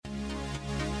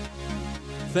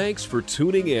Thanks for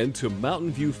tuning in to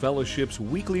Mountain View Fellowship's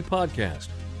weekly podcast.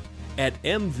 At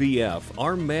MVF,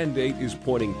 our mandate is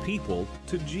pointing people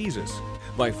to Jesus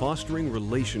by fostering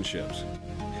relationships.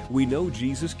 We know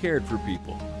Jesus cared for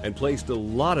people and placed a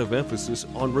lot of emphasis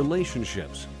on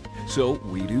relationships. So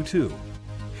we do too.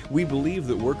 We believe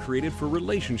that we're created for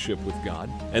relationship with God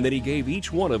and that He gave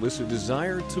each one of us a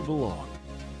desire to belong.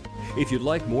 If you'd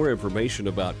like more information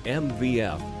about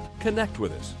MVF, connect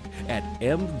with us at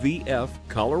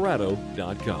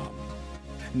mvfcolorado.com.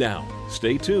 Now,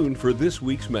 stay tuned for this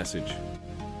week's message.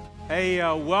 Hey,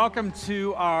 welcome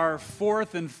to our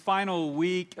fourth and final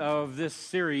week of this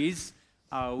series.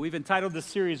 We've entitled this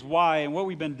series Why, and what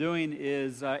we've been doing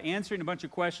is answering a bunch of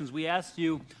questions. We asked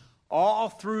you all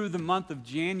through the month of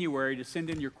January to send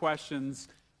in your questions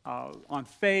on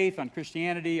faith, on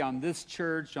Christianity, on this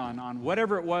church, on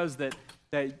whatever it was that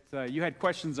you had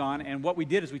questions on. And what we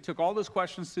did is we took all those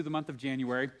questions through the month of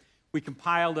January, we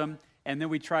compiled them, and then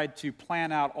we tried to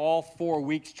plan out all 4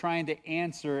 weeks trying to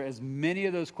answer as many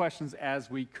of those questions as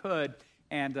we could.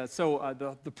 And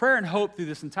so the prayer and hope through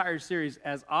this entire series,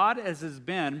 as odd as it's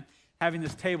been, having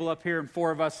this table up here and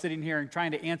 4 of us sitting here and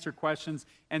trying to answer questions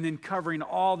and then covering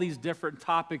all these different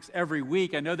topics every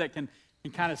week. I know that can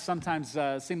kind of sometimes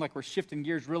seem like we're shifting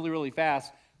gears really, really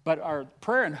fast, but our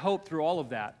prayer and hope through all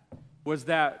of that was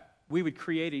that we would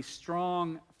create a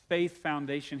strong faith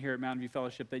foundation here at Mountain View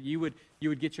Fellowship, that you would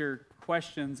get your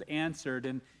questions answered,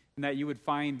 and that you would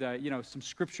find some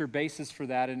scripture basis for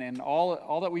that. And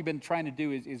all that we've been trying to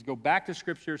do is go back to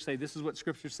Scripture, say this is what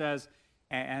Scripture says,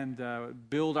 and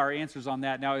build our answers on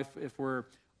that. Now, if we're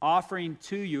offering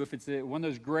to you, if it's one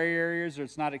of those gray areas or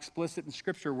it's not explicit in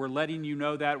Scripture, we're letting you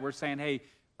know that. We're saying, hey,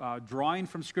 drawing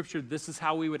from Scripture, this is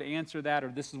how we would answer that, or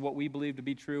this is what we believe to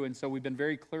be true. And so we've been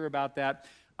very clear about that.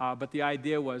 But the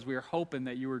idea was we were hoping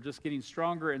that you were just getting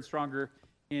stronger and stronger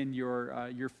in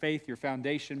your faith, your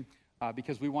foundation,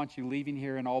 because we want you leaving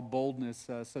here in all boldness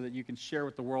so that you can share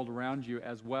with the world around you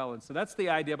as well. And so that's the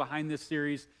idea behind this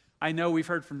series. I know we've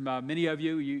heard from many of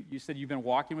you. You said you've been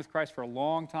walking with Christ for a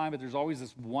long time, but there's always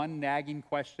this one nagging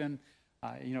question,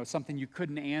 something you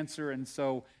couldn't answer. And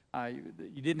so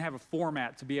you didn't have a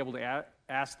format to be able to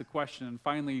ask the question. And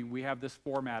finally, we have this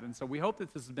format. And so we hope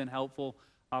that this has been helpful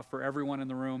for everyone in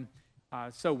the room.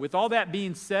 So with all that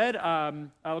being said,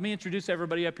 let me introduce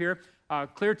everybody up here.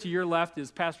 Clear to your left is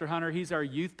Pastor Hunter. He's our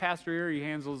youth pastor here. He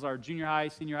handles our junior high,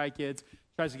 senior high kids,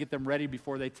 tries to get them ready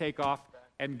before they take off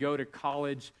and go to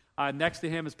college. Next to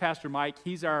him is Pastor Mike.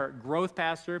 He's our growth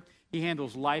pastor. He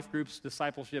handles life groups,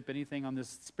 discipleship, anything on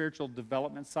this spiritual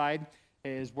development side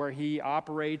is where he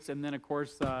operates. And then, of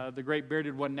course, the great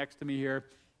bearded one next to me here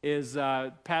is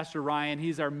Pastor Ryan.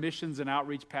 He's our missions and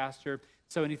outreach pastor.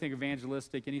 So anything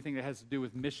evangelistic, anything that has to do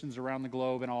with missions around the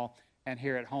globe and all, and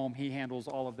here at home, he handles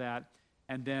all of that.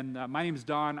 And then my name is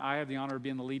Don. I have the honor of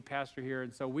being the lead pastor here.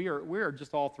 And so we are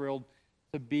just all thrilled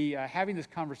to be having this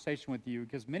conversation with you,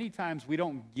 because many times we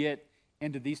don't get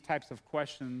into these types of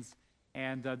questions.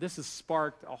 And this has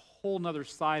sparked a whole nother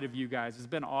side of you guys. It's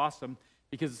been awesome,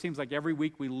 because it seems like every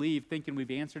week we leave thinking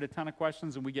we've answered a ton of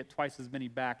questions and we get twice as many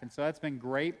back. And so that's been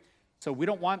great. So we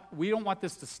don't want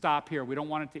this to stop here. We don't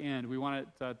want it to end. We want it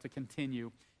to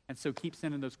continue. And so keep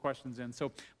sending those questions in.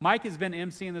 So Mike has been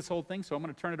emceeing this whole thing, so I'm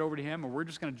going to turn it over to him, and we're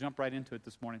just going to jump right into it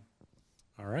this morning.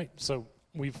 All right. So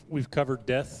we've covered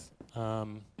death. How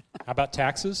about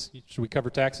taxes? Should we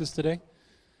cover taxes today?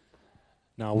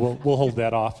 No, we'll hold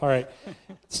that off. All right.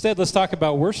 Instead, let's talk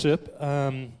about worship.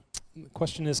 The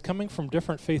question is, coming from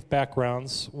different faith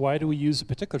backgrounds, why do we use a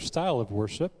particular style of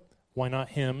worship? Why not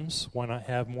hymns? Why not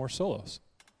have more solos?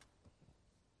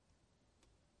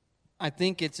 I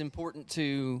think it's important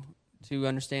to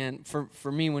understand,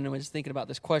 for me, when I was thinking about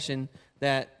this question,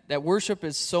 that worship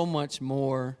is so much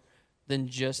more than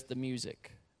just the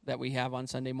music that we have on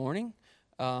Sunday morning.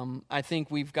 I think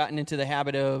we've gotten into the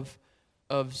habit of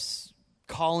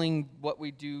calling what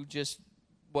we do just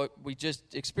what we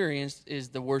just experienced is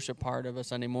the worship part of a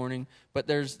Sunday morning, but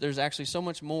there's actually so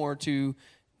much more to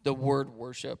the word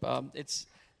worship. It's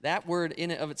that word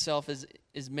in and of itself is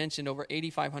mentioned over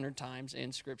 8,500 times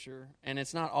in Scripture, and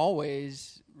it's not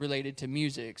always related to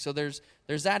music. So there's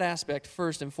that aspect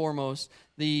first and foremost.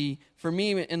 For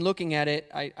me, in looking at it,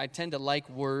 I tend to like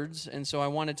words, and so I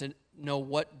wanted to know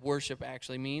what worship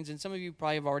actually means. And some of you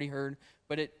probably have already heard,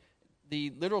 but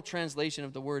the literal translation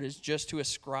of the word is just to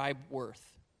ascribe worth.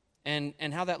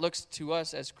 And how that looks to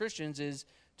us as Christians is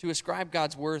to ascribe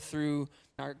God's worth through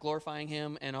our glorifying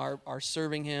Him and our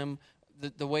serving Him.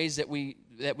 The ways that we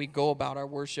go about our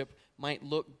worship might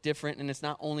look different, and it's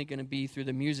not only going to be through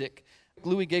the music.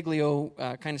 Louis Giglio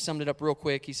kind of summed it up real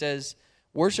quick. He says,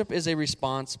 Worship is a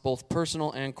response, both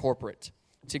personal and corporate,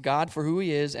 to God for who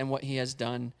he is and what he has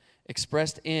done,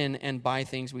 expressed in and by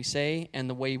things we say and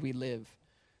the way we live.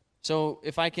 So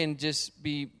if I can just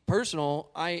be personal,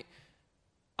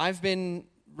 I've been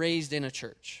raised in a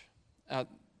church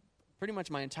pretty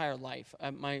much my entire life.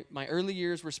 My early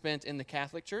years were spent in the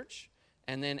Catholic Church.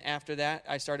 And then after that,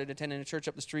 I started attending a church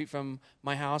up the street from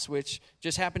my house, which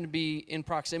just happened to be in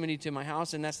proximity to my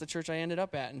house, and that's the church I ended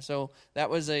up at. And so that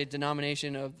was a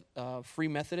denomination of Free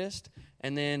Methodist.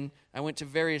 And then I went to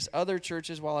various other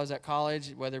churches while I was at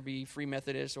college, whether it be Free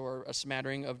Methodist or a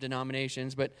smattering of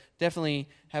denominations, but definitely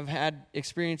have had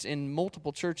experience in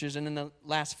multiple churches. And in the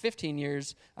last 15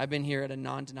 years, I've been here at a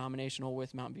non-denominational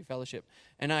with Mountain View Fellowship.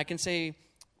 And I can say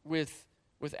with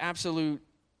absolute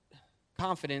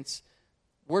confidence,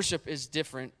 worship is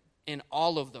different in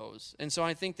all of those. And so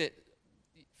I think that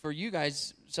for you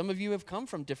guys, some of you have come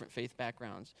from different faith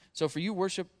backgrounds. So for you,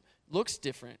 worship looks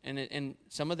different. And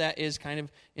some of that is kind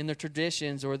of in the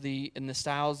traditions or in the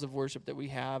styles of worship that we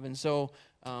have. And so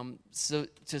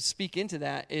to speak into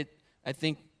that, I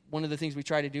think one of the things we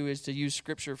try to do is to use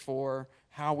Scripture for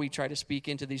how we try to speak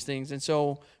into these things. And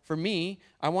so for me,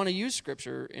 I want to use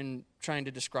Scripture in trying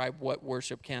to describe what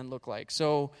worship can look like.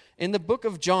 So in the book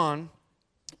of John,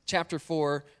 Chapter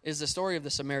 4 is the story of the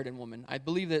Samaritan woman. I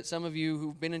believe that some of you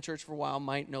who've been in church for a while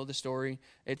might know the story.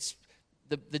 It's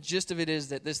the gist of it is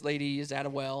that this lady is at a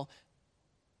well.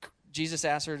 Jesus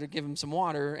asks her to give him some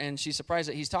water, and she's surprised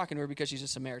that he's talking to her because she's a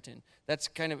Samaritan. That's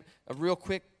kind of a real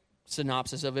quick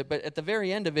synopsis of it. But at the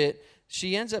very end of it,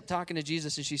 she ends up talking to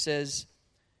Jesus, and she says,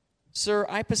 "Sir,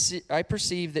 I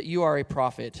perceive that you are a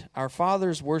prophet. Our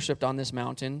fathers worshipped on this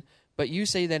mountain, but you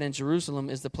say that in Jerusalem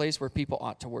is the place where people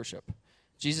ought to worship."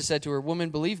 Jesus said to her, "Woman,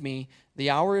 believe me,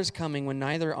 the hour is coming when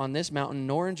neither on this mountain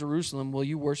nor in Jerusalem will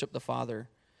you worship the Father.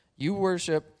 You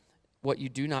worship what you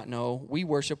do not know. We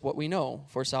worship what we know,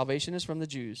 for salvation is from the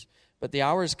Jews. But the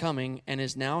hour is coming and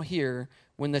is now here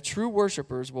when the true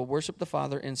worshipers will worship the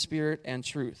Father in spirit and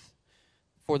truth.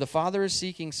 For the Father is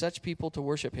seeking such people to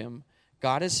worship him.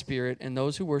 God is spirit, and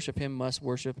those who worship him must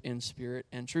worship in spirit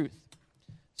and truth."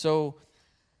 So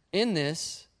in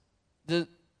this, the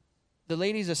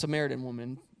lady's a Samaritan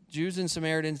woman. Jews and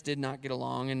Samaritans did not get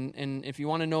along, and if you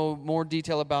want to know more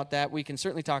detail about that, we can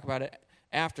certainly talk about it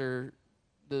after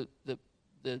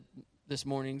this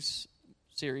morning's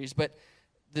series. But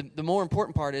the more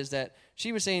important part is that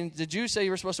she was saying the Jews say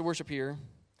we're supposed to worship here,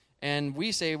 and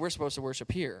we say we're supposed to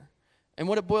worship here. And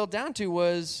what it boiled down to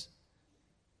was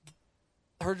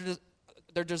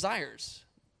their desires.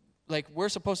 Like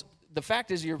the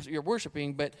fact is you're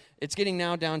worshiping, but it's getting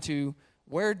now down to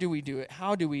where do we do it?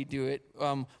 How do we do it?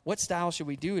 What style should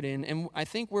we do it in? And I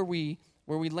think where we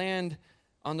land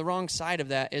on the wrong side of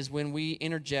that is when we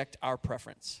interject our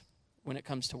preference when it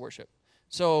comes to worship.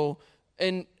 So,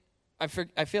 and I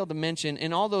failed to mention,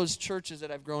 in all those churches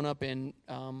that I've grown up in,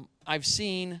 I've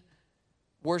seen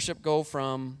worship go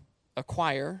from a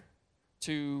choir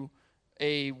to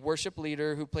a worship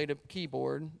leader who played a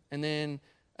keyboard, and then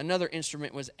another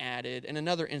instrument was added, and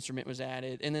another instrument was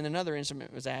added, and then another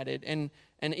instrument was added. And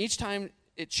each time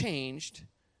it changed,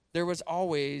 there was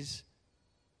always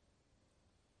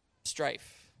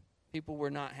strife. People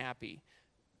were not happy.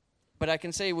 But I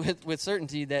can say with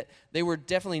certainty that they were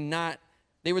definitely not,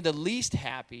 they were the least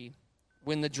happy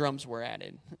when the drums were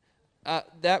added.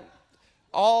 That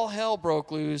all hell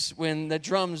broke loose when the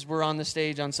drums were on the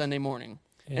stage on Sunday morning.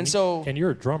 And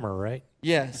you're a drummer, right?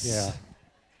 Yes. Yeah.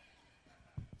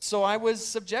 So I was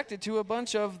subjected to a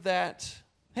bunch of that,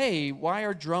 hey, why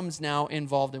are drums now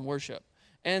involved in worship?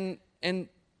 And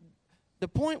the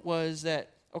point was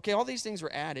that, okay, all these things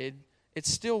were added.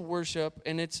 It's still worship,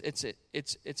 and it's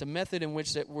a method in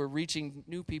which that we're reaching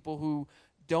new people who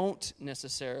don't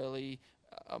necessarily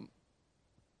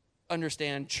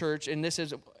understand church, and this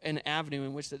is an avenue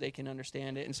in which that they can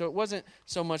understand it. And so it wasn't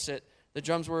so much that the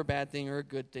drums were a bad thing or a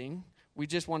good thing. We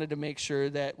just wanted to make sure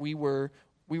that we were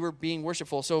being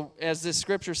worshipful. So as this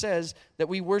scripture says, that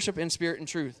we worship in spirit and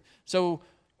truth. So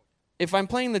if I'm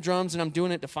playing the drums and I'm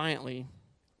doing it defiantly,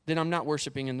 then I'm not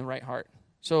worshiping in the right heart.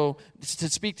 So to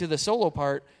speak to the solo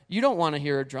part, you don't want to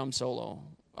hear a drum solo.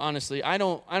 Honestly, I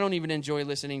don't even enjoy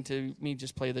listening to me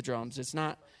just play the drums. It's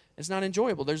not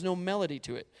enjoyable. There's no melody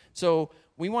to it. So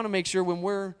we want to make sure when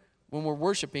we're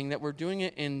worshiping that we're doing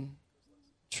it in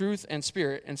truth and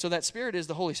spirit. And so that spirit is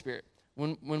the Holy Spirit.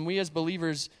 When we as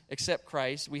believers accept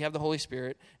Christ, we have the Holy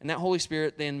Spirit, and that Holy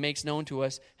Spirit then makes known to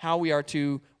us how we are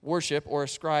to worship or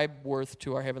ascribe worth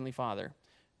to our Heavenly Father.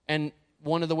 And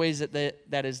one of the ways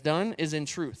that is done is in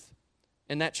truth.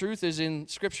 And that truth is in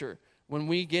Scripture. When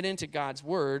we get into God's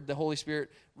Word, the Holy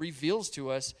Spirit reveals to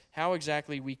us how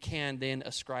exactly we can then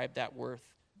ascribe that worth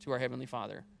to our Heavenly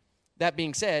Father. That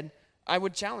being said, I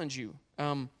would challenge you.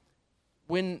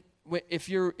 If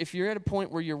you're at a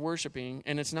point where you're worshiping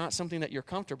and it's not something that you're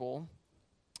comfortable,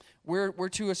 we're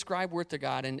to ascribe worth to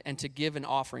God and to give an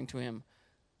offering to Him.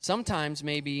 Sometimes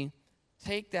maybe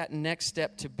take that next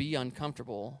step to be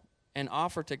uncomfortable and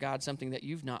offer to God something that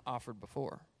you've not offered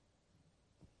before.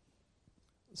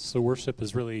 So worship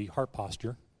is really heart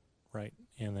posture, right?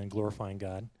 And then glorifying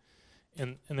God.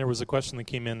 And there was a question that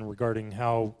came in regarding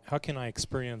how can I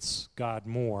experience God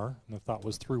more? And the thought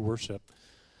was through worship.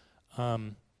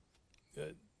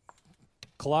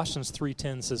 Colossians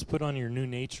 3:10 says, "Put on your new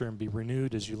nature and be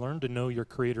renewed as you learn to know your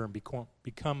Creator and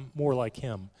become more like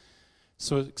Him."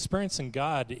 So experiencing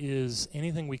God is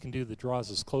anything we can do that draws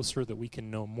us closer, that we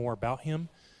can know more about Him,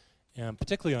 and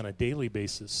particularly on a daily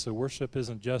basis. So worship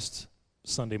isn't just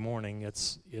Sunday morning,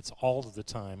 it's all of the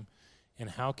time. And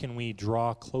how can we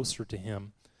draw closer to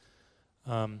Him?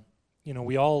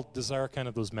 We all desire kind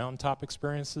of those mountaintop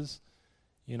experiences,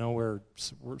 where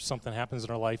something happens in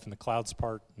our life and the clouds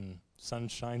part and sun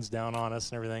shines down on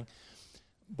us and everything.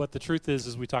 But the truth is,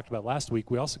 as we talked about last week,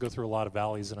 we also go through a lot of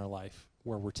valleys in our life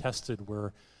where we're tested,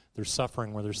 where there's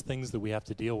suffering, where there's things that we have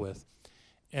to deal with.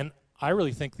 And I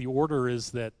really think the order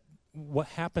is that what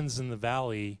happens in the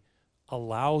valley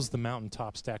allows the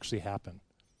mountaintops to actually happen.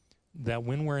 That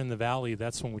when we're in the valley,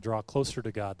 that's when we draw closer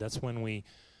to God. That's when we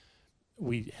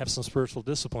have some spiritual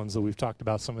disciplines that we've talked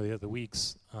about some of the other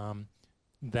weeks.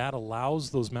 That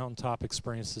allows those mountaintop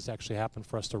experiences to actually happen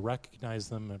for us to recognize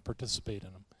them and participate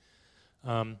in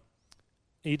them.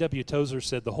 A.W. Tozer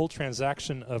said, "The whole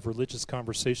transaction of religious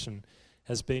conversation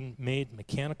has been made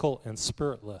mechanical and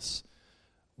spiritless.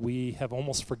 We have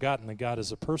almost forgotten that God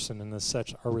is a person, and as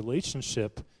such, our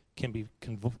relationship can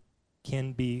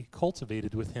be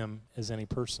cultivated with Him as any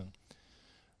person."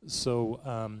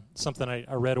 So something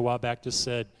I read a while back just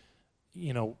said,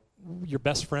 your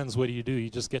best friends, what do?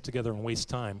 You just get together and waste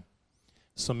time.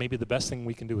 So maybe the best thing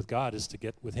we can do with God is to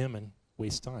get with Him and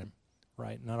waste time,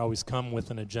 right? Not always come with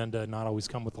an agenda, not always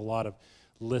come with a lot of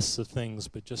lists of things,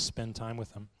 but just spend time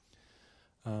with Him.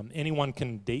 Anyone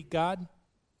can date God,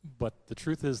 but the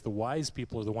truth is the wise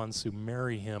people are the ones who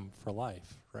marry Him for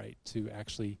life, right? To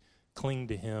actually cling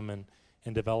to Him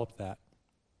and develop that.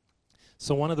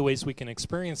 So one of the ways we can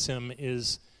experience Him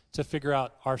is to figure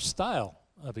out our style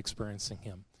of experiencing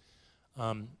Him.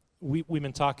 We've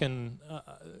been talking,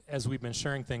 as we've been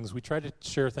sharing things, we try to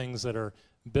share things that are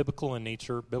biblical in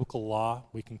nature, biblical law.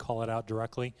 We can call it out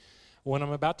directly. What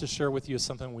I'm about to share with you is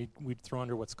something we'd throw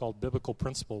under what's called biblical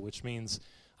principle, which means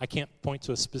I can't point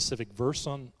to a specific verse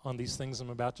on these things I'm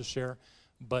about to share,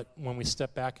 but when we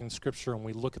step back in Scripture and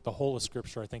we look at the whole of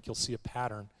Scripture, I think you'll see a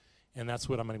pattern, and that's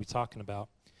what I'm going to be talking about.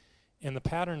 And the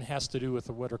pattern has to do with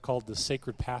what are called the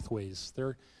sacred pathways.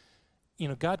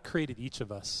 God created each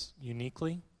of us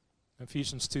uniquely.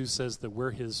 Ephesians 2 says that we're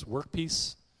His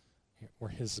workpiece, we're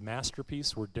His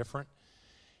masterpiece, we're different.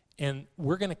 And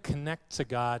we're going to connect to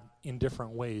God in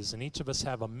different ways. And each of us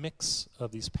have a mix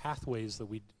of these pathways that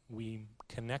we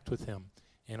connect with Him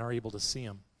and are able to see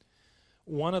Him.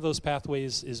 One of those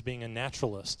pathways is being a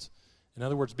naturalist. In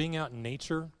other words, being out in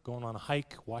nature, going on a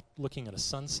hike, looking at a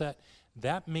sunset,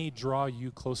 that may draw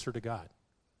you closer to God.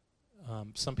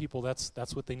 Some people,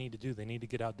 that's what they need to do. They need to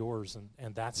get outdoors,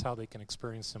 and that's how they can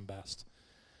experience Him best.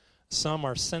 Some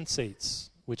are sensates,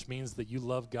 which means that you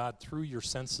love God through your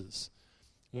senses.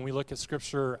 When we look at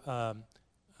Scripture,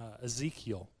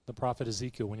 Ezekiel, the prophet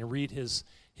Ezekiel, when you read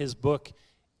his book,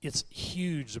 it's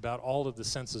huge about all of the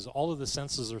senses. All of the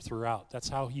senses are throughout. That's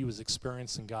how he was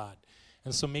experiencing God.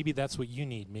 And so maybe that's what you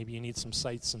need. Maybe you need some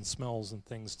sights and smells and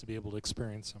things to be able to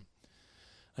experience Him.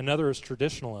 Another is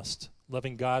traditionalist,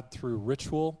 loving God through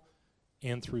ritual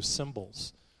and through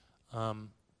symbols.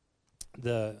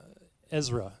 The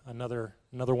Ezra, another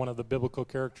one of the biblical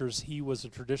characters, he was a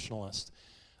traditionalist.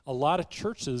 A lot of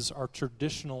churches are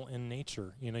traditional in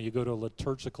nature. You go to a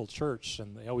liturgical church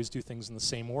and they always do things in the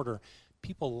same order.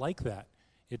 People like that.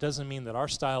 It doesn't mean that our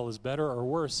style is better or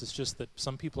worse. It's just that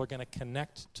some people are going to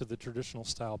connect to the traditional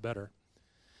style better.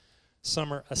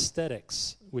 Some are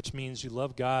aesthetics, which means you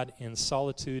love God in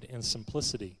solitude and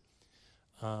simplicity.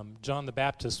 John the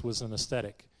Baptist was an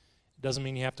aesthetic. It doesn't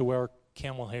mean you have to wear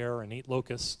camel hair and eat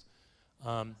locusts.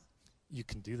 You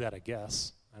can do that, I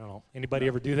guess. I don't know. Anybody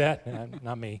ever do that?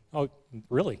 Not me. Oh,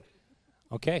 really?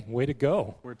 Okay, way to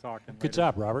go. We're talking. Good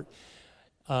job, Robert.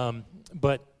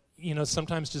 But,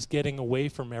 sometimes just getting away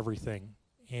from everything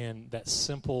and that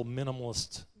simple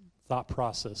minimalist thought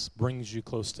process brings you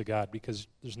close to God because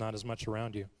there's not as much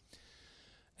around you.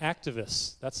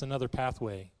 Activists, that's another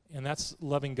pathway, and that's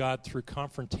loving God through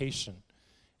confrontation.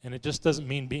 And it just doesn't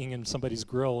mean being in somebody's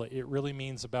grill. It really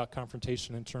means about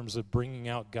confrontation in terms of bringing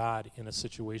out God in a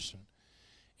situation.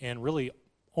 And really,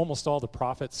 almost all the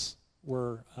prophets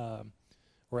were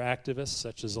activists,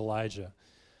 such as Elijah.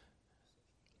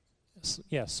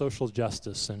 Yeah, social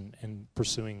justice and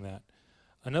pursuing that.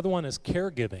 Another one is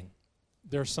caregiving.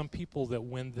 There are some people that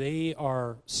when they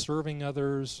are serving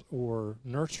others or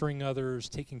nurturing others,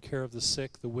 taking care of the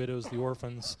sick, the widows, the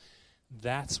orphans,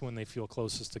 that's when they feel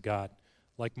closest to God,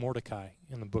 like Mordecai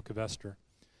in the book of Esther.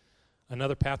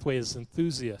 Another pathway is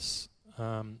enthusiasts,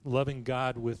 loving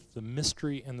God with the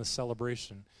mystery and the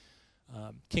celebration.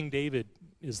 King David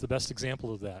is the best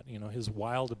example of that, his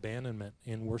wild abandonment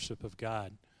in worship of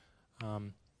God.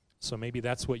 So maybe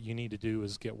that's what you need to do,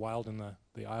 is get wild in the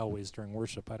aisleways during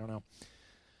worship. I don't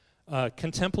know.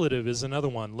 Contemplative is another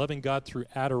one, loving God through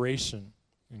adoration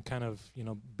and kind of,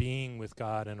 being with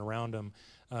God and around him.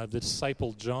 The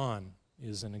disciple John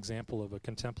is an example of a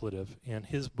contemplative, and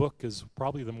his book is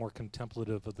probably the more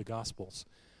contemplative of the Gospels.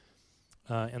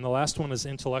 And the last one is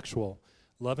intellectual,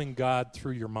 loving God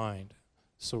through your mind.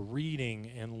 So reading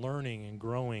and learning and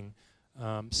growing.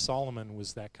 Solomon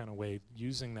was that kind of way,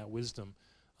 using that wisdom.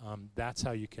 That's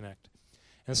how you connect.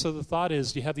 And so the thought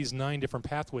is you have these 9 different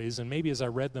pathways, and maybe as I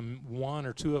read them, 1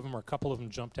 or 2 of them or a couple of them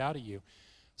jumped out at you.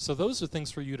 So those are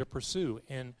things for you to pursue.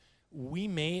 And we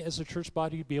may, as a church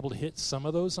body, be able to hit some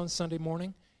of those on Sunday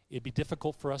morning. It'd be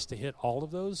difficult for us to hit all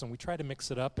of those, and we try to mix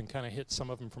it up and kind of hit some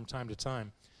of them from time to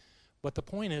time. But the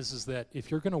point is that if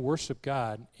you're going to worship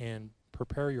God and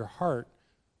prepare your heart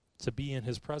to be in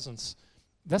his presence,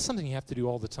 that's something you have to do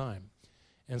all the time.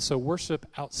 And so worship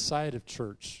outside of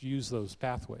church, use those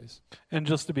pathways. And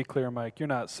just to be clear, Mike, you're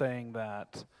not saying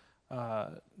that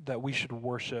that we should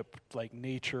worship like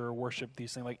nature, worship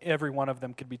these things. Like every one of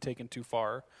them could be taken too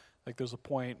far. Like there's a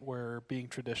point where being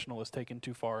traditional is taken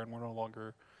too far and we're no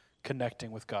longer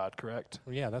connecting with God, correct?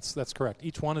 Well, yeah, that's correct.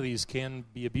 Each one of these can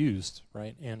be abused,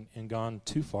 right, and gone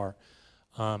too far.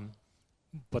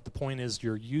 But the point is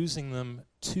you're using them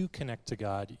to connect to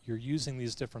God. You're using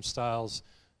these different styles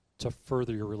to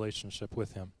further your relationship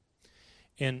with him.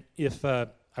 And if I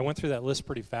went through that list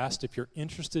pretty fast, if you're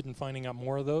interested in finding out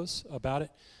more of those about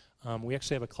it, we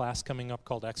actually have a class coming up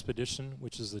called Expedition,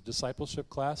 which is a discipleship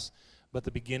class. But at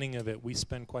the beginning of it, we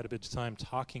spend quite a bit of time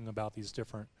talking about these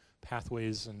different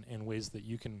pathways and ways that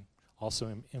you can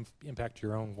also impact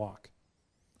your own walk.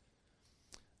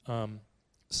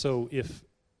 So if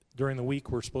during the week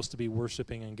we're supposed to be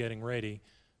worshiping and getting ready,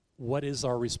 what is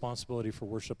our responsibility for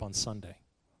worship on Sunday?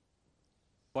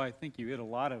 Well, I think you hit a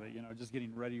lot of it. Just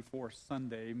getting ready for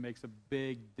Sunday makes a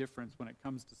big difference when it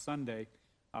comes to Sunday.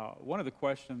 One of the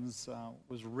questions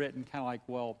was written kind of like,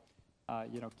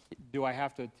 do I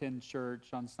have to attend church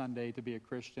on Sunday to be a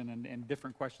Christian, and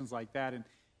different questions like that.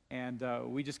 And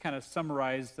we just kind of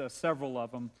summarized several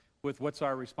of them with what's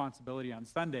our responsibility on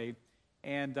Sunday.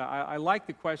 And I like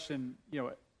the question,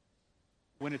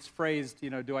 when it's phrased,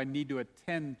 do I need to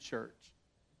attend church?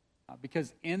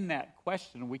 Because in that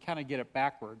question, we kind of get it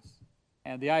backwards.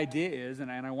 And the idea is,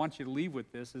 and I want you to leave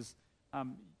with this, is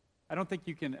I don't think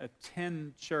you can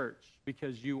attend church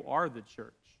because you are the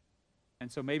church. And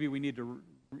so maybe we need to,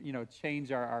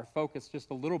 change our focus just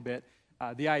a little bit.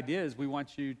 The idea is we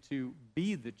want you to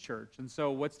be the church. And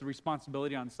so what's the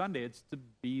responsibility on Sunday? It's to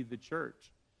be the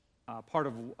church. Part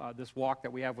of this walk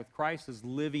that we have with Christ is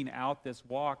living out this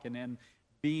walk and then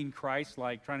being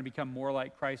Christ-like, trying to become more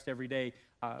like Christ every day,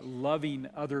 loving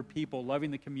other people, loving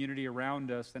the community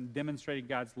around us, and demonstrating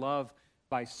God's love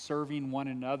by serving one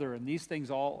another. And these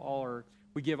things all are,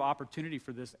 we give opportunity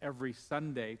for this every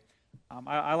Sunday.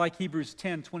 I like Hebrews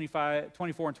 10, 24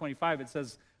 and 25. It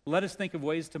says, let us think of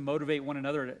ways to motivate one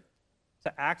another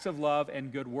to acts of love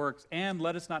and good works, and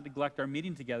let us not neglect our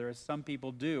meeting together as some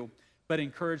people do, but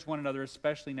encourage one another,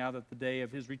 especially now that the day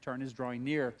of his return is drawing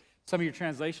near. Some of your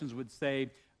translations would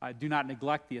say, do not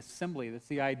neglect the assembly. That's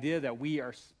the idea that we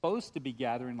are supposed to be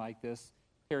gathering like this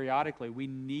periodically. We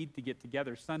need to get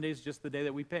together. Sunday's just the day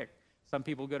that we pick. Some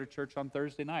people go to church on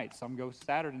Thursday night. Some go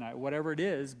Saturday night, whatever it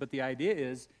is. But the idea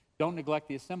is don't neglect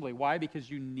the assembly. Why? Because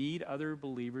you need other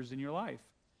believers in your life.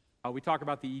 We talk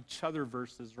about the each other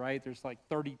verses, right? There's like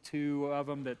 32 of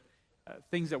them, that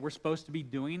things that we're supposed to be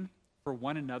doing for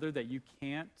one another that you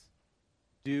can't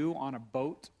do on a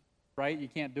boat, right? You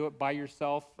can't do it by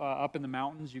yourself up in the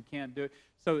mountains. You can't do it.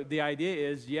 So the idea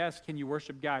is, yes, can you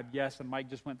worship God? Yes, and Mike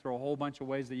just went through a whole bunch of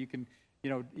ways that you can,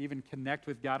 even connect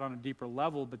with God on a deeper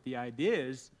level. But the idea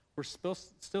is we're still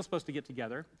supposed to get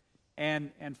together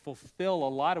and fulfill a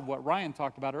lot of what Ryan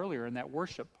talked about earlier in that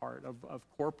worship part of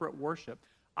corporate worship.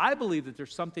 I believe that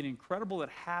there's something incredible that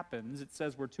happens. It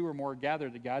says where two or more are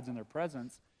gathered, that God's in their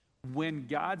presence. When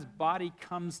God's body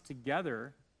comes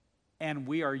together and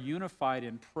we are unified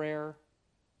in prayer,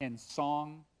 in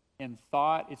song, in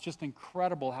thought, it's just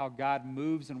incredible how God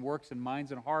moves and works in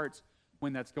minds and hearts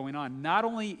when that's going on. Not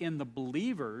only in the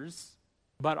believers,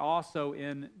 but also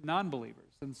in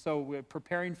non-believers. And so we're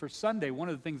preparing for Sunday. One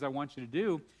of the things I want you to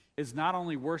do is not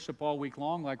only worship all week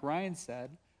long, like Ryan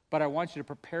said, but I want you to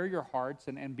prepare your hearts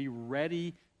and be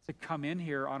ready to come in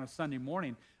here on a Sunday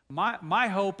morning. My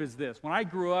hope is this. When I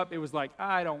grew up, it was like,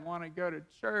 I don't want to go to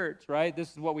church, right?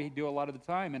 This is what we do a lot of the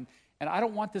time. And I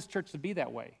don't want this church to be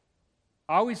that way.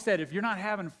 I always said, if you're not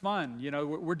having fun,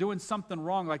 we're doing something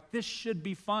wrong. Like, this should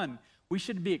be fun. We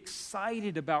should be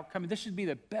excited about coming. This should be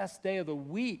the best day of the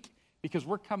week because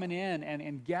we're coming in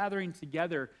and gathering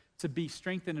together to be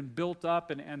strengthened and built up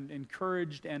and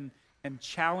encouraged and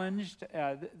challenged.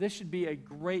 This should be a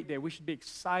great day. We should be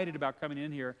excited about coming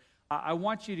in here. I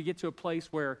want you to get to a place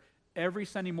where every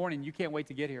Sunday morning you can't wait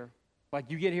to get here.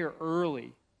 Like, you get here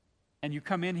early and you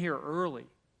come in here early.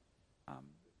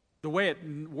 The way it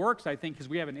works, I think, because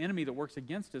we have an enemy that works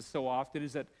against us so often,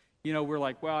 is that, we're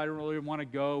like, well, I don't really want to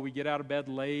go. We get out of bed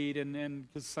late, and then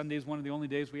because Sunday is one of the only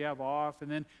days we have off,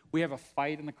 and then we have a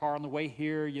fight in the car on the way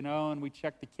here, and we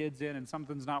check the kids in, and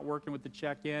something's not working with the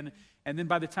check-in, and then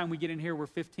by the time we get in here, we're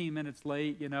 15 minutes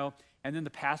late, and then the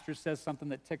pastor says something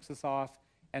that ticks us off,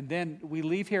 and then we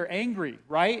leave here angry,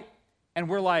 right? And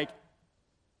we're like,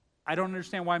 I don't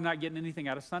understand why I'm not getting anything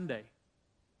out of Sunday.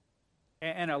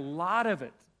 And a lot of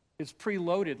it is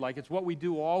preloaded, like it's what we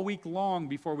do all week long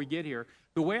before we get here.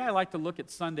 The way I like to look at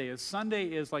Sunday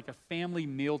is like a family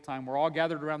mealtime. We're all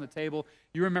gathered around the table.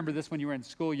 You remember this when you were in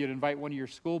school. You'd invite one of your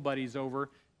school buddies over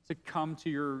to come to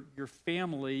your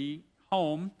family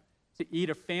home to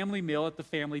eat a family meal at the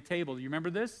family table. Do you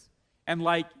remember this? And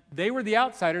like, they were the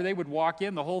outsider. They would walk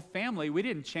in, the whole family. We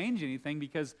didn't change anything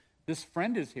because this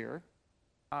friend is here.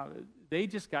 They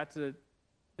got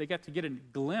to get a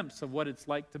glimpse of what it's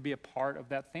like to be a part of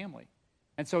that family.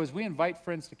 And so as we invite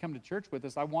friends to come to church with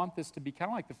us, I want this to be kind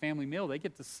of like the family meal. They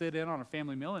get to sit in on a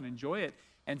family meal and enjoy it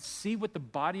and see what the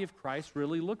body of Christ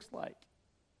really looks like.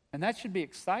 And that should be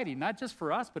exciting, not just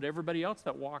for us, but everybody else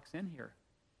that walks in here.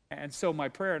 And so my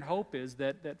prayer and hope is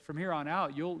that from here on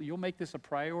out, you'll make this a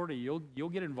priority. You'll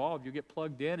get involved. You'll get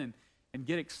plugged in and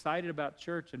get excited about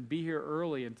church and be here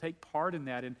early and take part in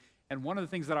that. And one of the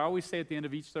things that I always say at the end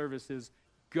of each service is,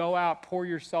 go out, pour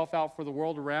yourself out for the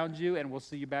world around you, and we'll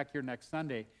see you back here next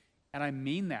Sunday. And I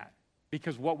mean that,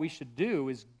 because what we should do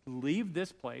is leave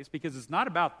this place, because it's not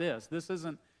about this. This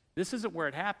isn't where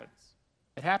it happens.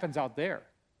 It happens out there.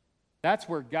 That's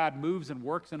where God moves and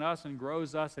works in us and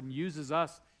grows us and uses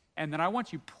us. And then I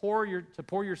want you to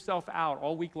pour yourself out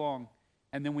all week long.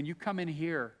 And then when you come in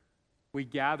here, we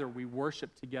gather, we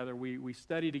worship together, we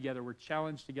study together, we're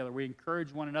challenged together, we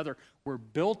encourage one another, we're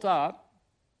built up,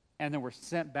 and then we're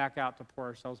sent back out to pour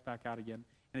ourselves back out again.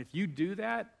 And if you do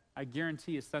that, I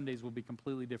guarantee you Sundays will be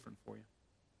completely different for you.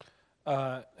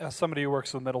 As somebody who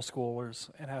works with middle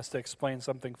schoolers and has to explain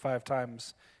something 5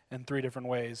 times in 3 different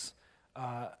ways,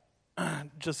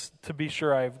 just to be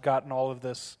sure I've gotten all of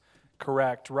this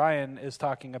correct, Ryan is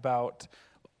talking about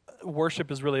worship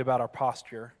is really about our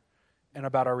posture and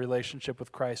about our relationship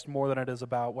with Christ more than it is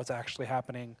about what's actually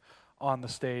happening on the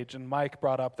stage. And Mike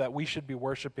brought up that we should be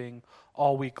worshiping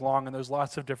all week long, and there's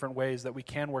lots of different ways that we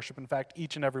can worship. In fact,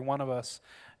 each and every one of us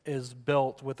is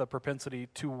built with a propensity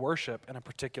to worship in a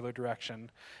particular direction.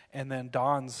 And then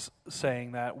Don's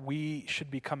saying that we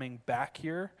should be coming back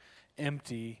here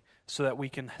empty so that we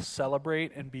can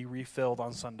celebrate and be refilled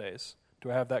on Sundays.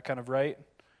 Do I have that kind of right?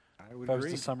 I would if I was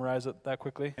agree. to summarize it that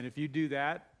quickly? And if you do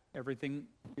that, everything,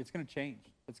 it's going to change.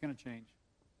 It's going to change.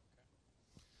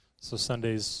 So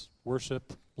Sundays,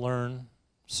 worship, learn,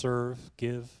 serve,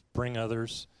 give, bring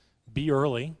others, be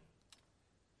early,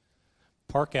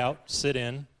 park out, sit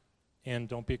in, and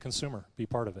don't be a consumer. Be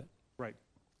part of it. Right.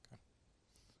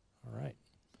 All right.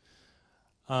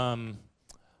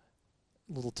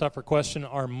 A little tougher question.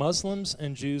 Are Muslims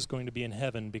and Jews going to be in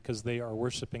heaven because they are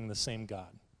worshiping the same God?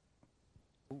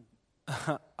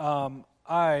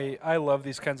 I love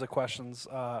these kinds of questions.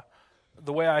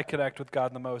 The way I connect with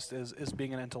God the most is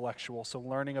being an intellectual. So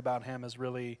learning about Him is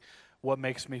really what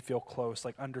makes me feel close,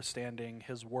 like understanding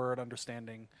His Word,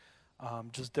 understanding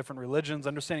just different religions,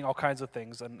 understanding all kinds of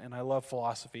things, and I love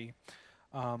philosophy.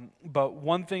 But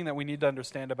one thing that we need to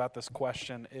understand about this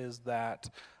question is that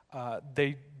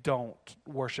they don't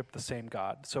worship the same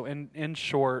God. So in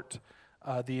short,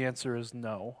 the answer is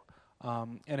no.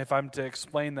 And if I'm to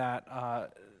explain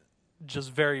that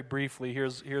just very briefly,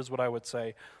 here's what I would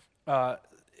say.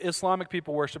 Islamic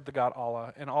people worship the god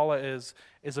Allah, and Allah is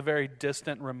a very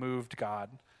distant, removed god.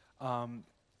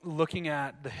 Looking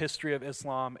at the history of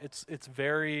Islam, it's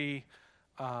very,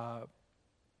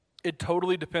 it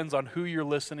totally depends on who you're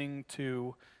listening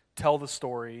to tell the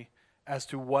story as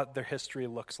to what their history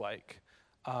looks like.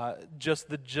 Just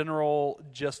the general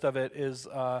gist of it is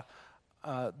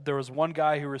there was one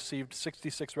guy who received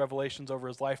 66 revelations over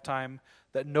his lifetime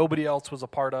that nobody else was a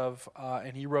part of,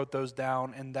 and he wrote those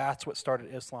down, and that's what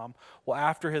started Islam. Well,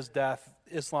 after his death,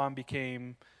 Islam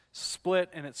became split,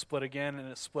 and it split again, and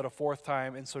it split a fourth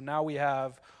time, and so now we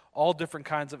have all different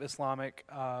kinds of Islamic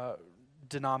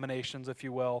denominations, if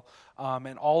you will,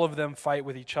 and all of them fight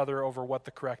with each other over what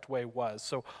the correct way was.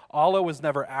 So Allah was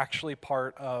never actually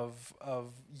part of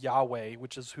Yahweh,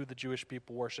 which is who the Jewish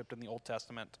people worshipped in the Old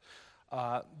Testament.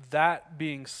 That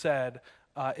being said,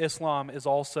 Islam is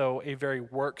also a very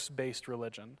works-based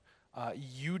religion.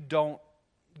 You don't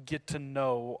get to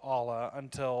know Allah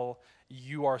until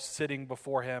you are sitting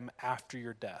before him after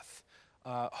your death.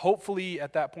 Hopefully,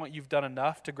 at that point, you've done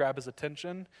enough to grab his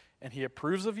attention, and he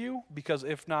approves of you, because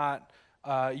if not,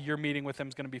 your meeting with him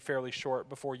is going to be fairly short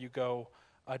before you go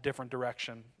a different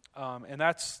direction. And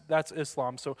that's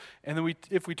Islam. So, and then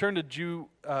if we turn to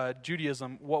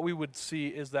Judaism, what we would see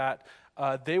is that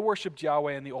they worshipped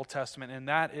Yahweh in the Old Testament, and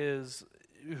that is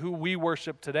who we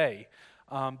worship today.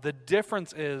 The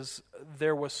difference is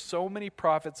there was so many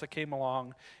prophets that came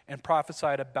along and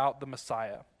prophesied about the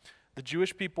Messiah. The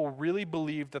Jewish people really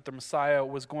believed that the Messiah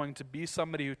was going to be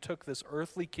somebody who took this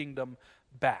earthly kingdom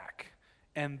back.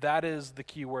 And that is the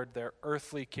key word there,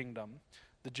 earthly kingdom.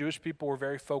 The Jewish people were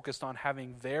very focused on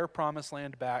having their promised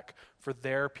land back for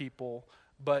their people.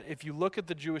 But if you look at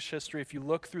the Jewish history, if you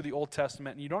look through the Old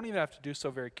Testament, and you don't even have to do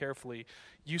so very carefully,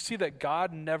 you see that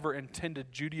God never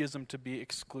intended Judaism to be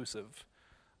exclusive.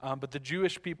 But the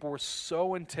Jewish people were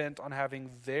so intent on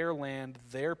having their land,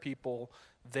 their people,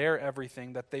 their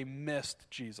everything, that they missed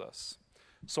Jesus.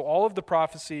 So all of the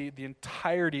prophecy, the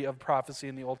entirety of prophecy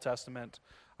in the Old Testament,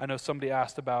 I know somebody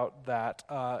asked about that,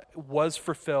 was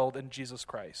fulfilled in Jesus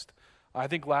Christ. I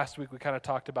think last week we kind of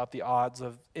talked about the odds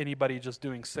of anybody just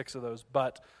doing 6 of those.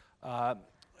 But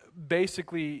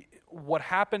basically, what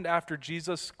happened after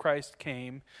Jesus Christ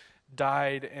came,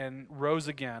 died, and rose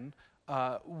again,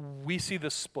 we see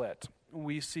this split.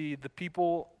 We see the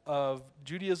people of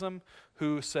Judaism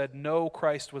who said, no,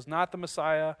 Christ was not the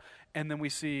Messiah. And then we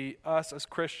see us as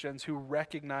Christians who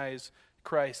recognize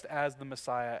Christ as the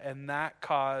Messiah. And that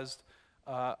caused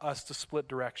us to split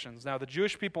directions. Now, the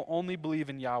Jewish people only believe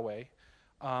in Yahweh,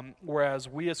 whereas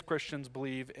we as Christians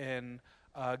believe in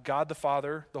God the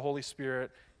Father, the Holy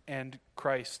Spirit, and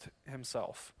Christ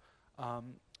himself.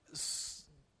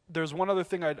 There's one other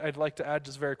thing I'd like to add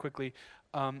just very quickly.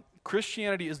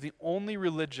 Christianity is the only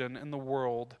religion in the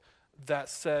world that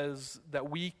says that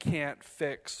we can't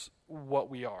fix what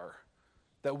we are,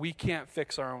 that we can't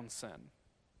fix our own sin.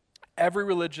 Every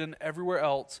religion, everywhere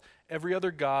else, every other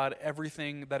god,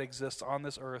 everything that exists on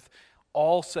this earth,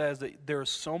 all says that there is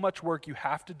so much work you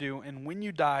have to do, and when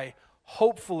you die,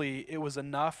 hopefully it was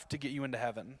enough to get you into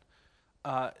heaven.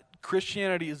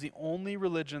 Christianity is the only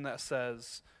religion that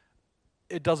says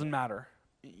it doesn't matter.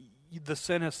 The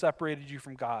sin has separated you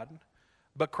from God,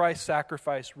 but Christ's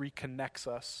sacrifice reconnects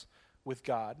us with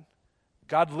God.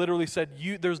 God literally said,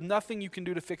 there's nothing you can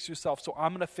do to fix yourself, so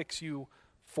I'm going to fix you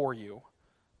for you.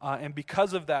 And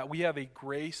because of that, we have a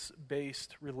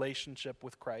grace-based relationship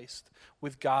with Christ,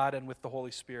 with God, and with the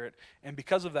Holy Spirit. And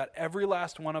because of that, every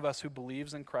last one of us who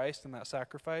believes in Christ and that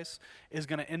sacrifice is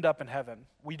going to end up in heaven.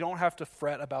 We don't have to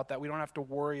fret about that. We don't have to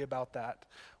worry about that.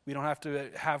 We don't have to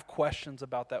have questions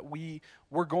about that.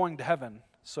 We're going to heaven.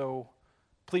 So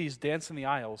please dance in the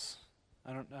aisles.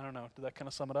 I don't know. Did that kind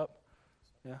of sum it up?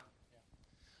 Yeah.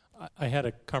 I had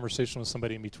a conversation with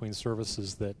somebody in between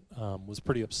services that was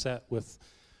pretty upset with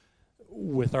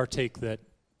our take that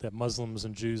Muslims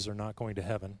and Jews are not going to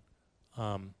heaven.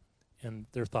 And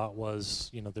their thought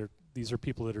was, these are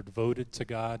people that are devoted to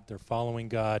God. They're following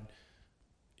God.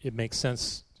 It makes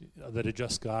sense that a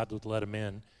just God would let them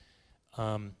in.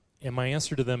 And my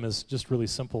answer to them is just really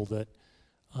simple, that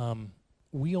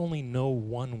we only know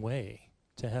one way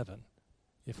to heaven.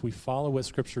 If we follow what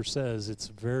Scripture says, it's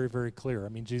very, very clear. I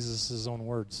mean, Jesus' own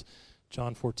words,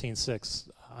 John 14:6,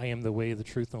 I am the way, the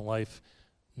truth, and the life.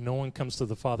 No one comes to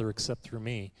the Father except through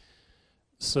me.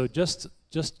 So just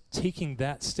taking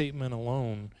that statement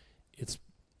alone, it's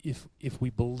if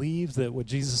we believe that what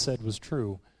Jesus said was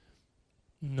true,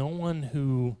 no one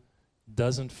who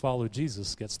doesn't follow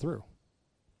Jesus gets through.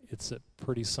 It's a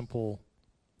pretty simple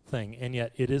thing, and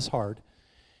yet it is hard.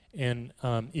 And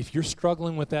if you're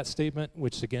struggling with that statement,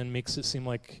 which again makes it seem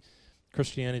like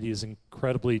Christianity is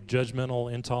incredibly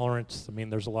judgmental, intolerant. I mean,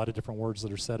 there's a lot of different words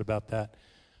that are said about that.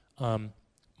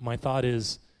 My thought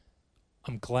is,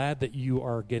 I'm glad that you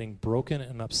are getting broken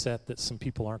and upset that some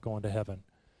people aren't going to heaven,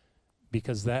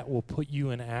 because that will put you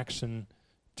in action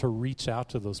to reach out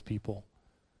to those people,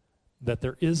 that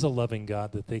there is a loving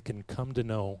God that they can come to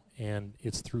know, and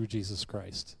it's through Jesus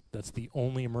Christ. That's the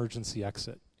only emergency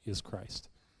exit, is Christ.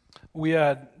 We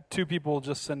had two people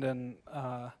just send in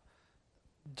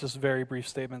just very brief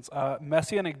statements.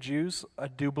 Messianic Jews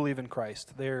do believe in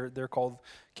Christ. They're called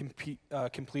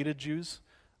completed Jews,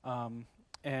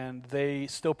 and they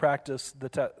still practice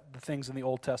the things in the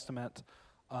Old Testament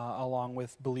along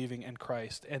with believing in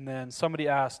Christ. And then somebody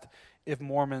asked if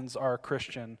Mormons are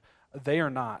Christian. They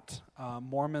are not.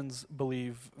 Mormons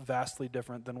believe vastly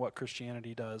different than what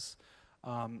Christianity does.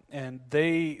 And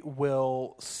they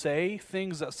will say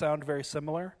things that sound very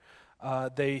similar.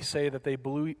 They say that they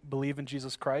believe in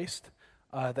Jesus Christ,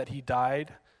 that he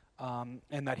died,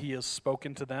 and that he has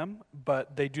spoken to them,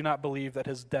 but they do not believe that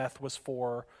his death was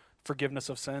for forgiveness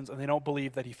of sins, and they don't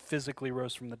believe that he physically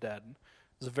rose from the dead.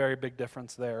 There's a very big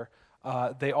difference there.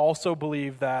 They also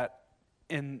believe that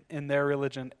in their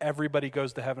religion, everybody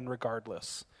goes to heaven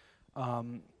regardless.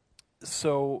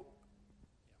 So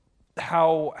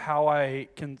how I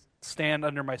can stand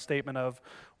under my statement of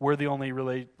we're the only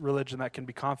religion that can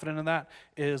be confident in that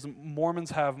is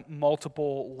Mormons have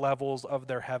multiple levels of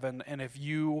their heaven, and if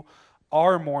you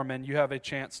are Mormon, you have a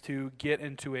chance to get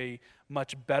into a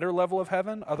much better level of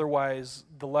heaven. Otherwise,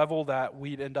 the level that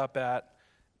we'd end up at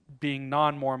being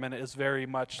non-Mormon is very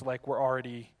much like we're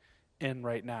already in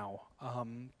right now,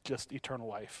 just eternal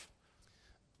life.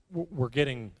 We're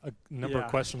getting a number of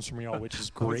questions from y'all, which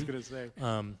is great. I was going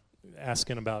to say.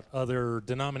 Asking about other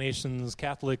denominations,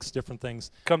 Catholics, different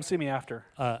things. Come see me after.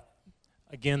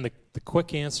 Again, the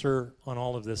quick answer on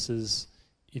all of this is,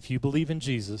 if you believe in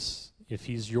Jesus, if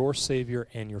he's your Savior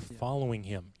and you're following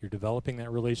him, you're developing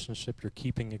that relationship, you're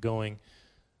keeping it going,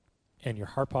 and your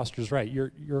heart posture is right,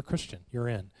 you're a Christian, you're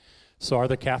in. So are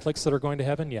there Catholics that are going to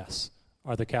heaven? Yes.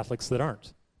 Are there Catholics that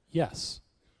aren't? Yes.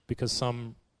 Because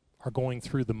some are going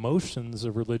through the motions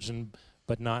of religion,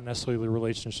 but not necessarily the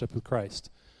relationship with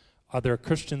Christ. Are there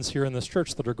Christians here in this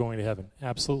church that are going to heaven?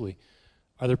 Absolutely.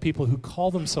 Are there people who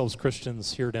call themselves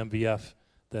Christians here at MVF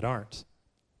that aren't?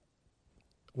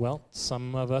 Well,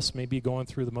 some of us may be going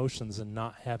through the motions and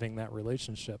not having that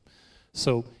relationship.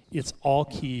 So it's all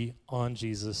key on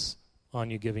Jesus,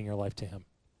 on you giving your life to him.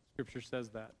 Scripture says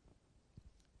that.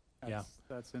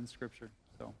 That's in Scripture.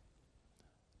 So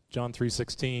John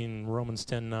 3:16, Romans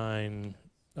 10:9.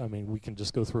 I mean, we can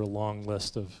just go through a long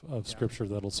list of Scripture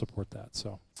that'll support that.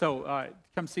 So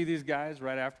come see these guys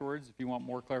right afterwards if you want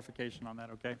more clarification on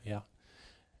that, okay? Yeah.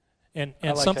 And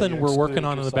like something how we're you working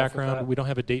on in the excluded yourself with background, that. we don't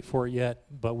have a date for it yet,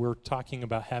 but we're talking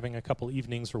about having a couple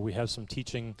evenings where we have some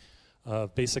teaching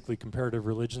of basically comparative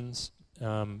religions,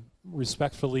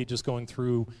 respectfully just going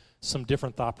through some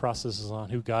different thought processes on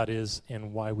who God is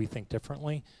and why we think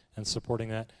differently and supporting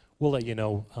that. We'll let you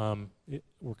know.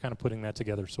 We're kind of putting that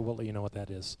together, so we'll let you know what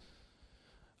that is.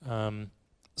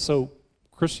 So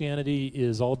Christianity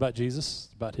is all about Jesus,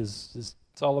 about his.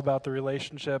 It's all about the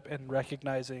relationship and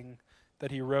recognizing that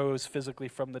he rose physically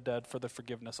from the dead for the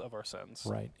forgiveness of our sins.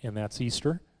 Right, and that's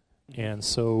Easter. And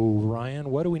so, Ryan,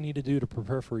 what do we need to do to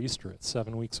prepare for Easter? It's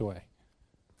 7 weeks away.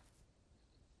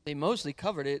 They mostly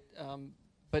covered it,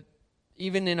 but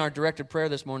even in our directed prayer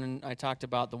this morning, I talked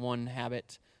about the one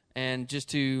habit. And just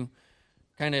to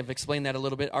kind of explain that a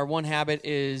little bit, our one habit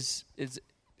is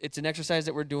it's an exercise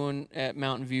that we're doing at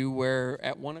Mountain View where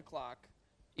at 1 o'clock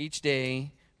each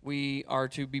day we are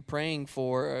to be praying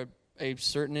for a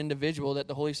certain individual that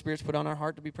the Holy Spirit's put on our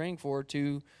heart to be praying for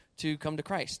to come to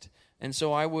Christ. And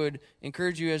so I would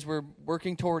encourage you as we're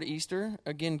working toward Easter,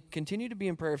 again, continue to be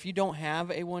in prayer. If you don't have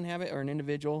a one habit or an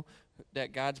individual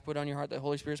that God's put on your heart, that the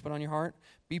Holy Spirit's put on your heart,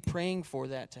 be praying for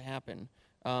that to happen.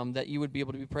 That you would be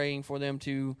able to be praying for them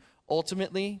to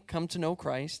ultimately come to know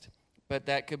Christ, but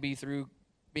that could be through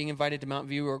being invited to Mountain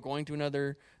View or going to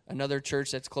another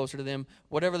church that's closer to them,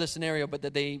 whatever the scenario, but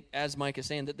that they, as Mike is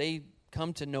saying, that they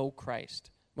come to know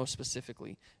Christ most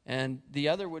specifically. And the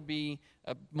other would be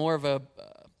more of a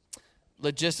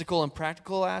logistical and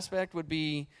practical aspect would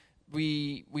be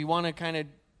we want to kind of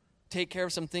take care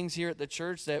of some things here at the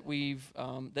church that we've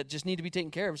that just need to be taken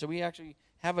care of. So we actually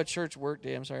have a church work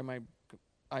day. I'm sorry, my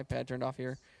iPad turned off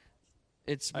here.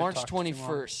 It's March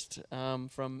 21st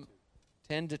from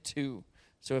 10 to 2.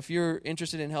 So if you're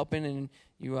interested in helping and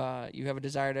you have a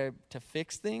desire to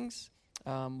fix things,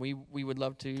 we would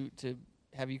love to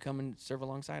have you come and serve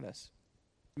alongside us.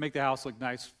 Make the house look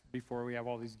nice before we have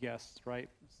all these guests, right?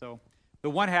 So The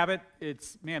one habit,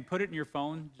 put it in your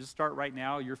phone. Just start right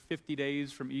now. You're 50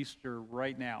 days from Easter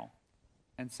right now.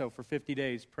 And so for 50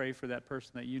 days, pray for that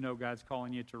person that you know God's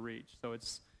calling you to reach. So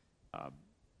it's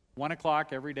 1 o'clock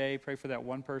every day. Pray for that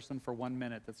one person for 1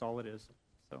 minute. That's all it is.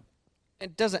 So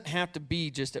it doesn't have to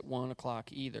be just at 1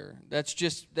 o'clock either.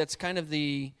 That's kind of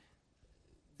the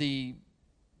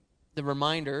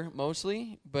reminder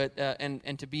mostly, but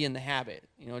and to be in the habit,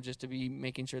 just to be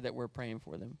making sure that we're praying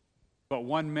for them. But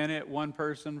 1 minute, one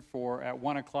person at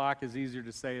 1 o'clock is easier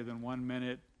to say than 1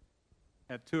 minute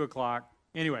at 2 o'clock.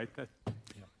 Anyway,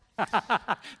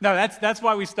 no, that's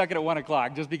why we stuck it at 1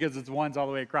 o'clock, just because it's ones all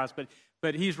the way across.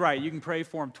 But he's right. You can pray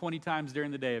for him 20 times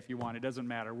during the day if you want. It doesn't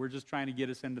matter. We're just trying to get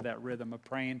us into that rhythm of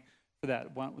praying for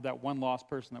that one lost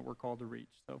person that we're called to reach.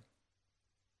 So,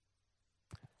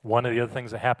 one of the other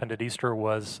things that happened at Easter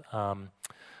was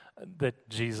that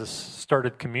Jesus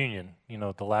started communion.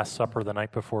 The Last Supper the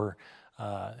night before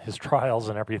his trials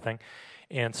and everything.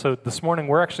 And so this morning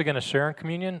we're actually going to share in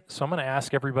communion. So I'm going to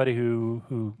ask everybody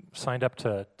who signed up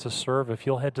to serve, if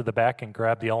you'll head to the back and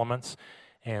grab the elements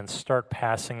and start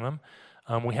passing them.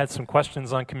 We had some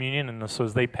questions on communion, and so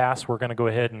as they pass, we're going to go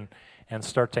ahead and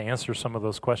start to answer some of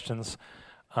those questions.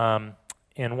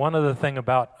 And one other thing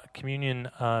about communion,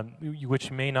 which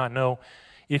you may not know,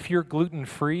 if you're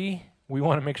gluten-free, we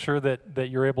want to make sure that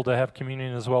you're able to have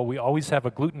communion as well. We always have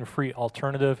a gluten-free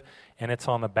alternative, and it's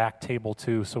on the back table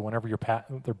too, so whenever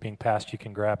they're being passed, you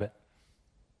can grab it.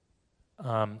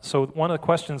 So one of the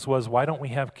questions was, why don't we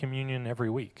have communion every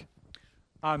week?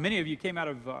 Many of you came out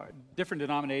of different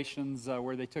denominations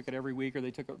where they took it every week, or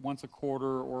they took it once a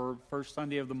quarter, or first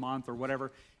Sunday of the month, or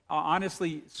whatever.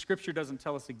 Honestly, Scripture doesn't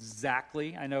tell us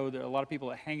exactly. I know there are a lot of people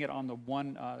that hang it on the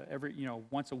one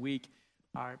once a week.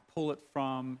 Pull it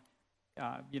from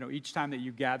each time that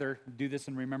you gather, do this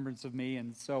in remembrance of me.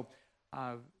 And so,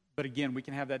 but again, we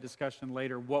can have that discussion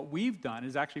later. What we've done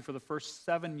is actually for the first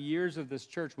 7 years of this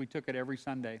church, we took it every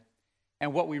Sunday.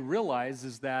 And what we realized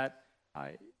is that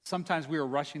sometimes we were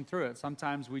rushing through it.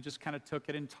 Sometimes we just kind of took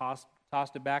it and tossed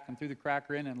it back and threw the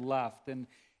cracker in and left.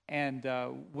 And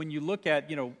when you look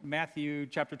at, Matthew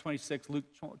chapter 26, Luke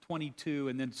 22,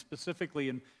 and then specifically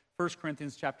in 1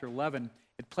 Corinthians chapter 11,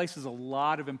 it places a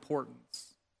lot of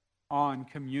importance on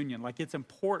communion. Like, it's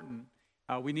important.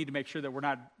 We need to make sure that we're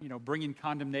not, bringing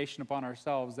condemnation upon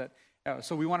ourselves.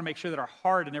 So we want to make sure that our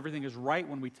heart and everything is right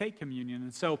when we take communion.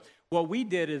 And so what we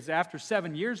did is, after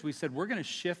 7 years, we said, we're going to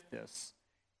shift this.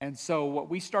 And so what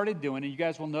we started doing, and you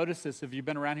guys will notice this if you've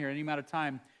been around here any amount of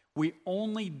time, we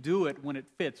only do it when it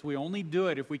fits. We only do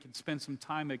it if we can spend some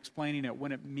time explaining it,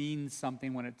 when it means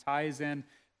something, when it ties in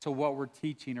to what we're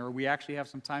teaching, or we actually have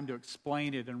some time to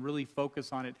explain it and really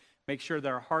focus on it, make sure that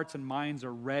our hearts and minds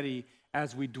are ready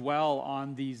as we dwell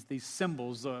on these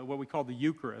symbols, what we call the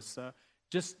Eucharist,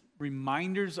 just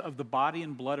reminders of the body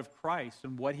and blood of Christ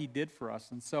and what he did for us.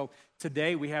 And so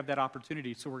today we have that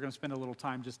opportunity, so we're going to spend a little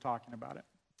time just talking about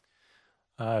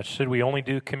it. Should we only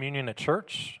do communion at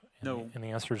church? No. And the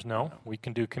answer is no. We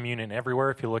can do communion everywhere.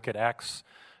 If you look at Acts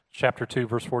chapter 2,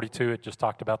 verse 42, it just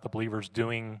talked about the believers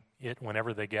doing it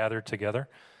whenever they gathered together.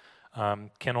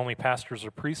 Can only pastors or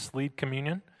priests lead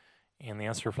communion? And the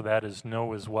answer for that is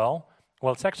no as well.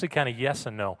 Well, it's actually kind of yes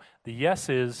and no. The yes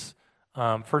is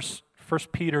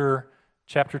First Peter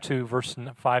chapter 2, verse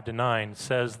 5 to 9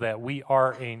 says that we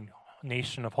are a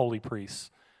nation of holy priests.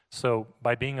 So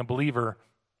by being a believer,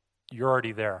 you're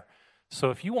already there.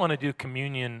 So if you want to do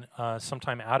communion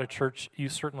sometime out of church, you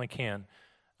certainly can.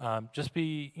 Just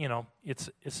be,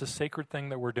 it's a sacred thing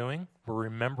that we're doing. We're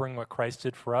remembering what Christ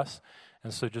did for us,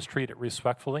 and so just treat it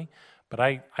respectfully. But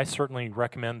I certainly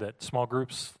recommend that small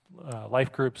groups,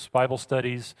 life groups, Bible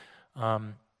studies,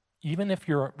 even if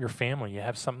you're your family, you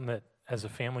have something that as a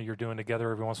family you're doing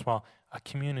together every once in a while, a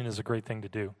communion is a great thing to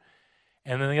do.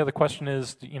 And then the other question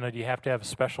is, do you have to have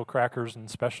special crackers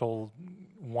and special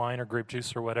wine or grape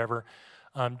juice or whatever?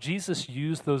 Jesus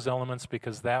used those elements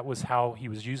because that was how he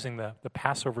was using the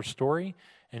Passover story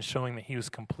and showing that he was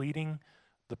completing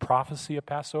the prophecy of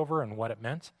Passover and what it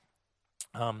meant.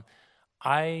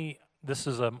 This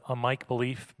is a Mike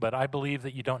belief, but I believe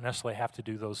that you don't necessarily have to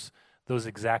do those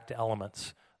exact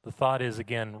elements. The thought is,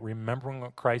 again, remembering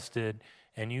what Christ did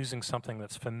and using something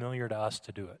that's familiar to us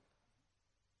to do it.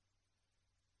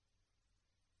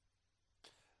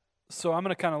 So I'm going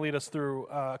to kind of lead us through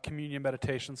communion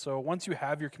meditation. So once you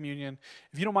have your communion,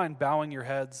 if you don't mind bowing your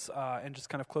heads and just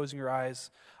kind of closing your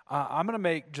eyes, I'm going to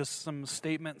make just some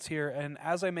statements here. And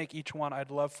as I make each one,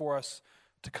 I'd love for us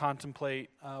to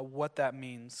contemplate what that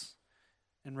means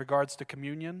in regards to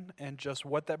communion and just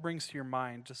what that brings to your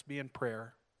mind. Just be in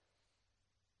prayer.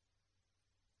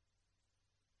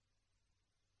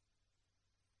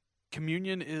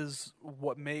 Communion is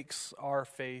what makes our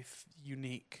faith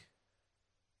unique.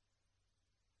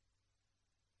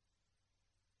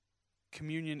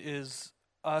 Communion is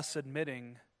us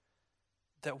admitting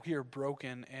that we are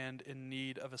broken and in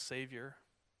need of a Savior.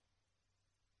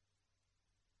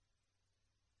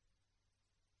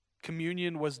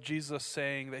 Communion was Jesus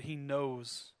saying that he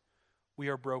knows we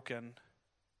are broken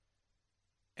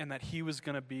and that he was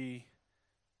going to be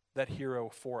that hero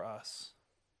for us.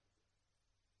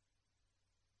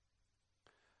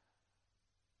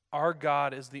 Our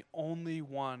God is the only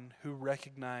one who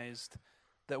recognized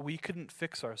that we couldn't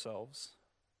fix ourselves,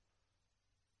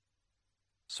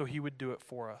 so he would do it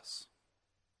for us.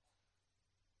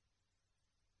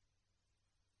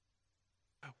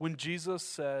 When Jesus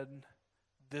said,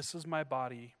 "This is my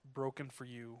body broken for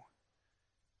you,"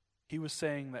 he was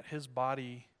saying that his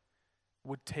body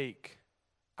would take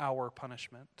our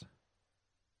punishment.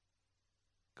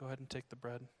 Go ahead and take the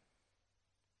bread.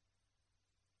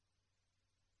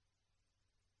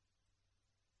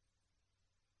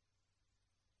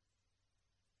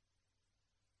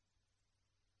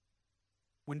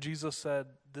 When Jesus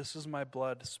said, "This is my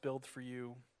blood spilled for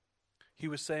you," he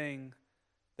was saying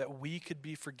that we could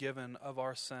be forgiven of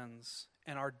our sins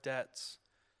and our debts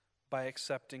by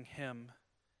accepting him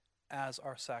as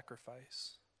our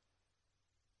sacrifice.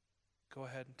 Go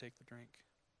ahead and take the drink.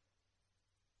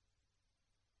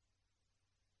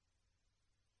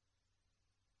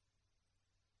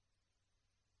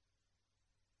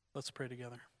 Let's pray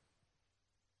together.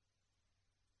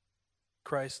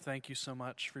 Christ, thank you so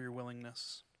much for your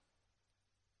willingness.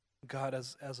 God,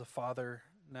 as a father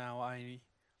now, I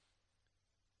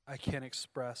can't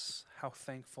express how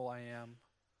thankful I am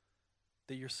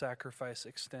that your sacrifice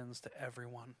extends to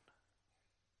everyone.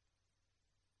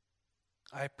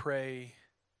 I pray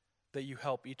that you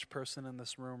help each person in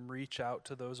this room reach out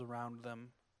to those around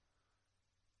them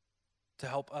to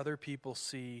help other people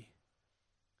see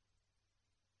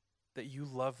that you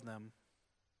love them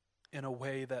in a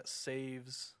way that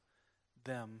saves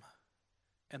them,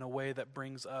 in a way that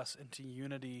brings us into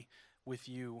unity with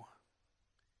you,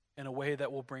 in a way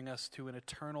that will bring us to an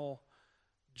eternal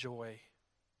joy.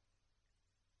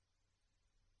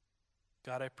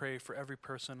 God, I pray for every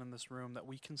person in this room that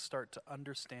we can start to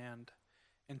understand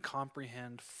and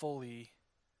comprehend fully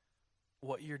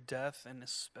what your death and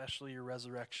especially your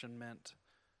resurrection meant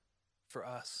for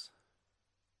us.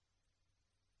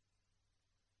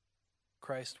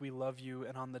 Christ, we love you,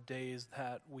 and on the days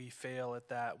that we fail at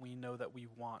that, we know that we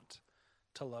want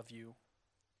to love you.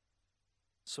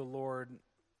 So, Lord,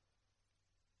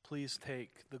 please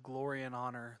take the glory and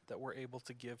honor that we're able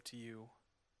to give to you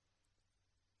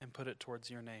and put it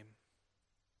towards your name.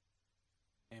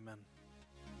 Amen.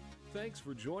 Thanks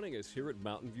for joining us here at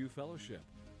Mountain View Fellowship.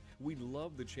 We'd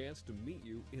love the chance to meet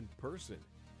you in person.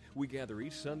 We gather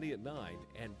each Sunday at 9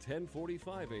 and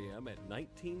 10:45 a.m. at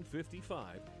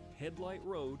 1955 Headlight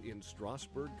Road in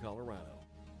Strasburg, Colorado.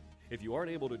 If you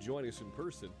aren't able to join us in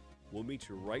person, we'll meet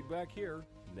you right back here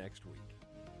next week.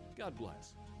 God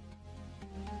bless.